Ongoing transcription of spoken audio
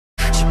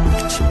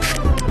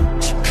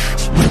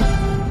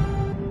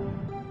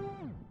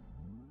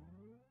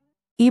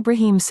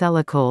Ibrahim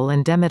Celikkol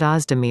and Demet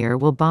Ozdemir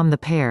will bomb the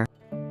pair.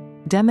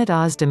 Demet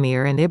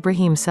Ozdemir and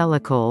Ibrahim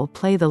Celikkol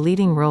play the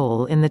leading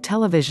role in the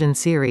television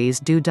series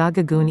Du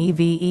Dagagun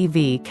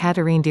Ev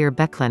Katerindir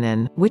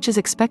Beklenen, which is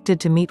expected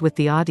to meet with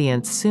the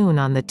audience soon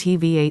on the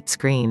TV8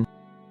 screen.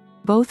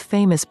 Both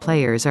famous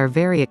players are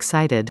very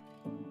excited.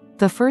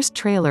 The first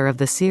trailer of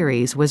the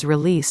series was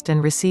released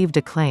and received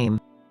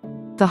acclaim.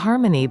 The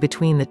harmony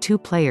between the two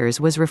players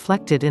was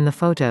reflected in the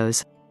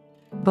photos.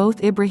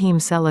 Both Ibrahim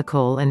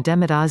Celikkol and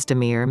Demet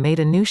Ozdemir made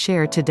a new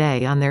share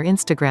today on their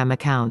Instagram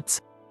accounts.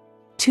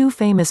 Two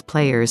famous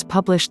players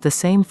published the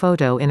same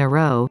photo in a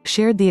row,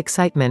 shared the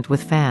excitement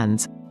with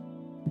fans.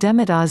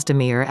 Demet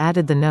Ozdemir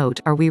added the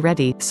note, "Are we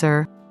ready,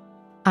 sir?"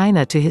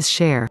 Ina to his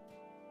share.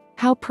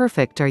 "How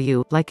perfect are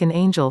you, like an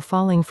angel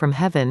falling from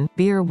heaven,"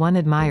 one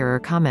admirer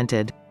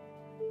commented.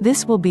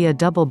 "This will be a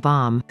double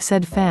bomb,"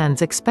 said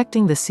fans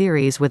expecting the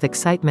series with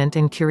excitement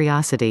and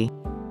curiosity.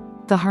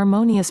 The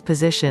harmonious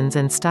positions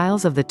and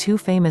styles of the two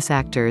famous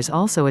actors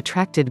also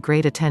attracted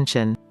great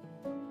attention.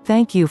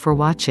 Thank you for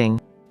watching.